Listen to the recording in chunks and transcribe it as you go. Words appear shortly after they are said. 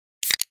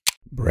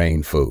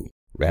Brain food,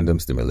 random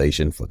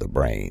stimulation for the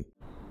brain.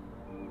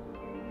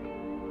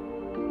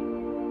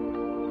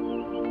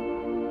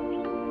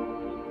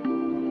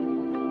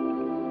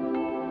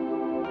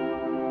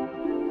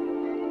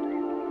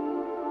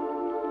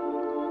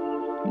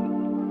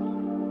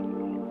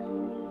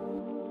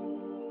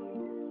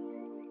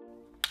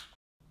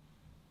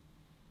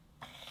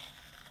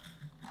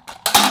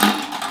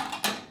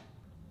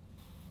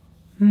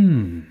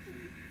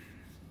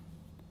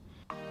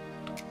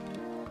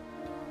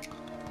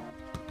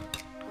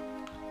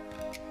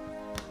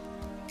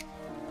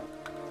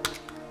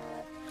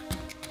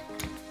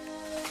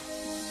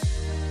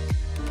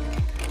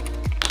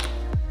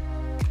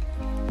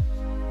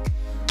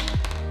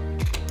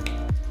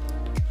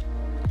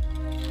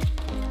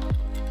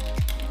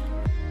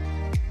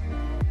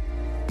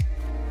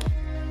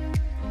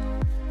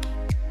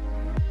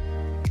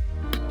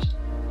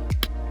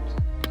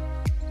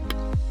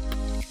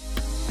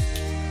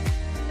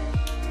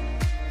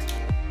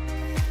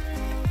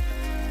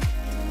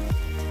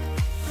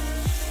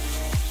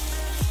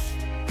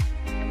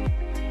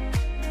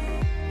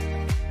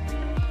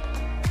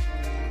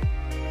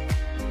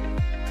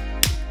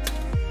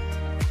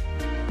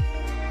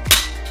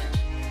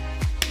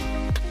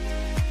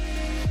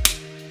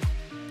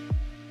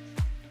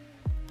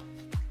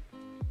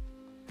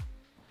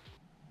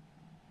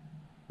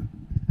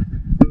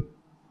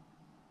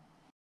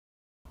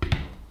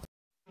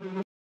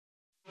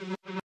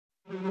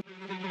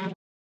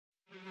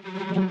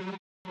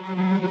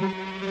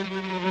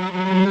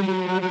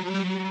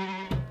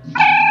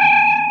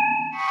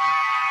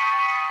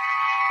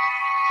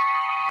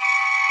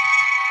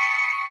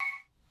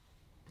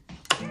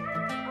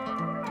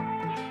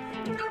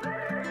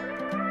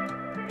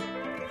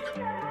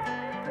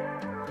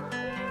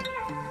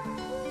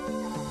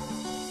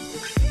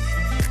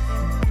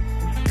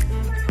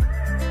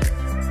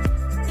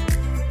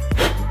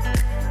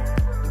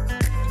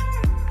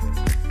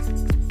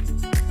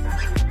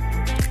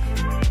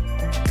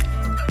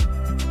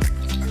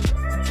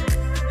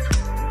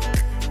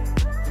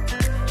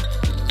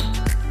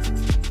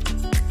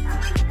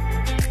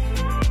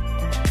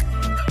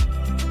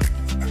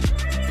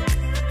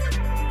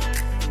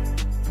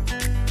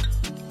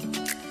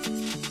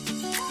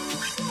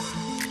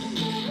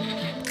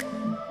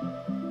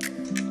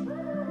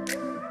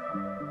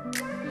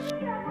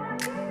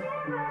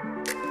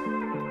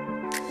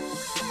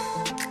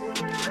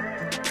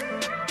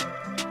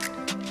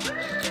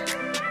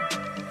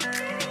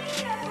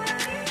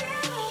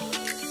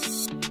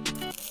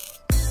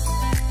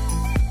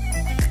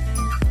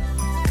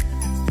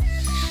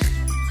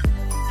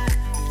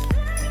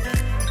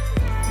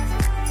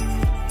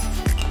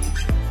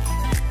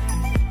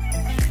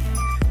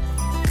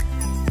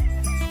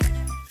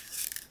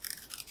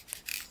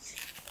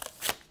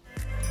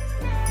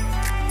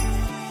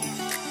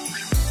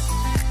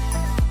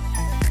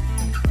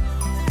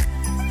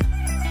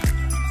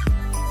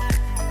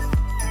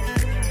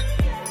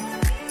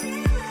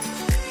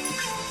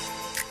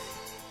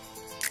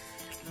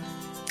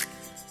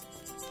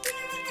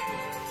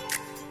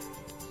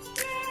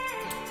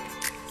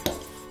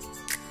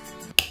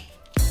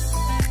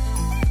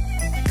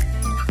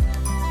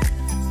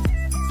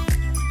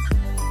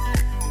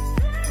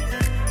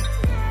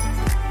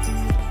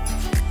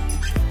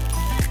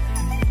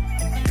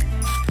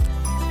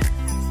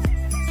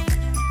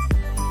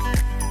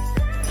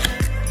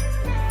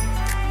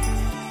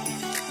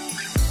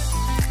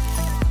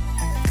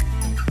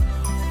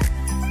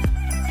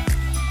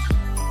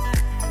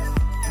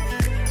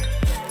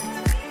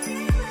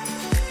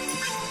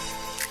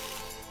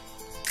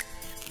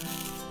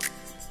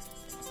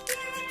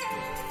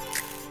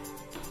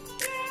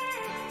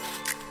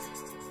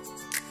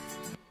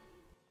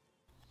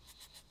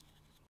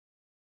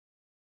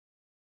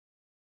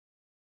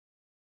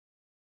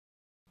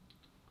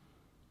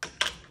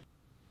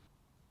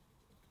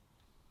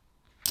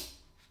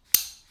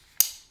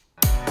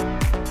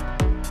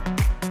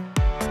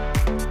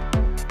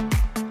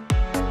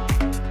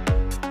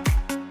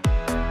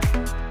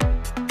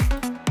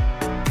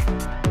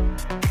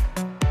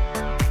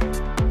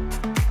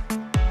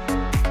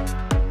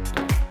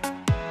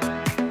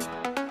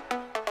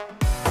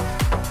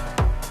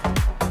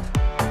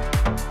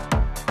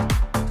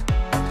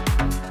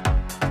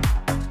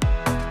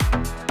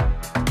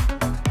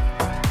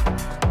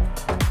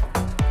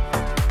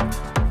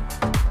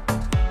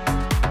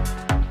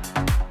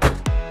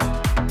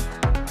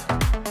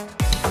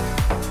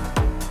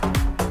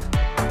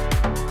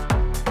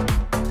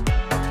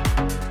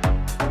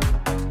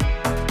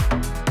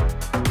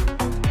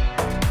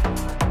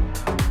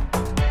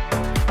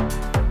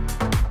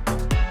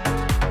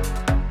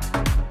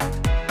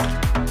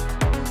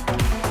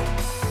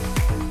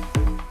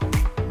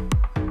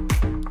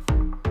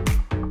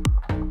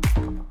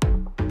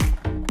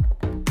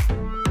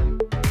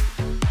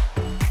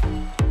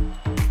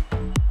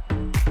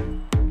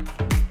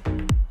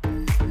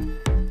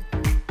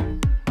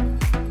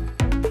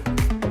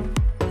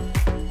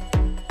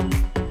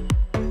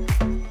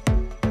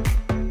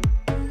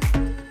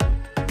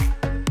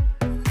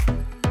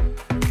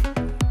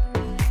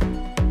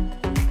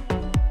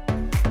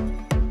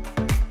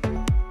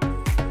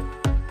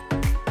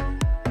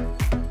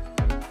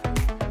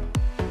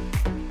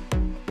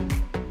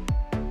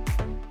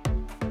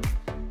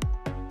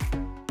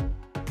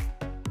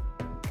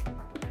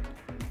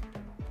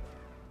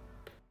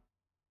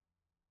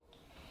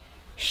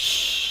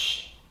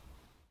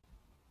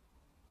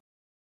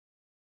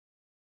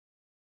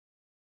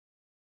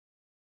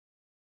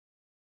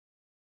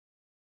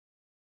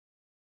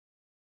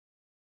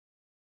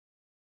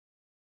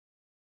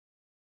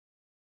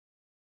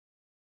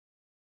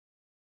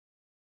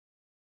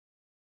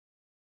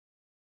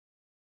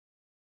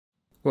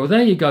 Well,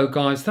 there you go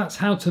guys, that's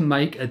how to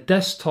make a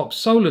desktop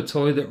solar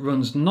toy that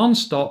runs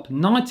non-stop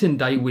night and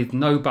day with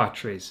no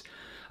batteries.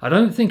 I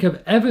don't think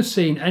I've ever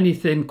seen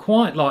anything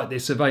quite like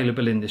this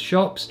available in the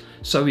shops,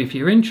 so if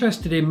you're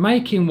interested in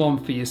making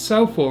one for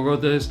yourself or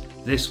others,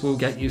 this will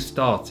get you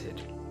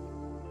started.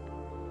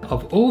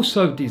 I've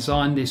also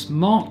designed this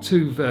Mark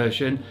II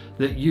version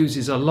that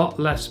uses a lot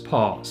less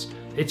parts.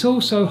 It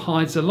also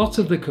hides a lot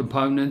of the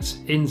components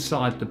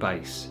inside the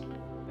base.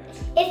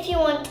 If you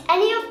want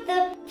any of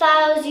the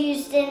files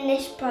used in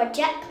this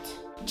project,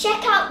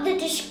 check out the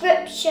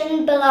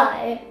description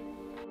below.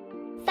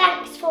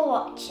 Thanks for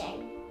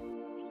watching.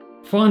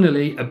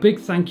 Finally, a big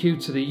thank you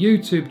to the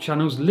YouTube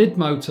channels Lid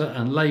Motor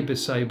and Labour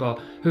Sabre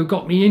who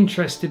got me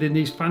interested in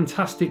these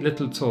fantastic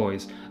little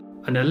toys,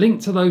 and a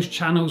link to those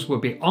channels will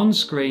be on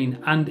screen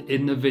and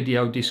in the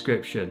video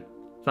description.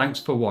 Thanks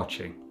for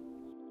watching.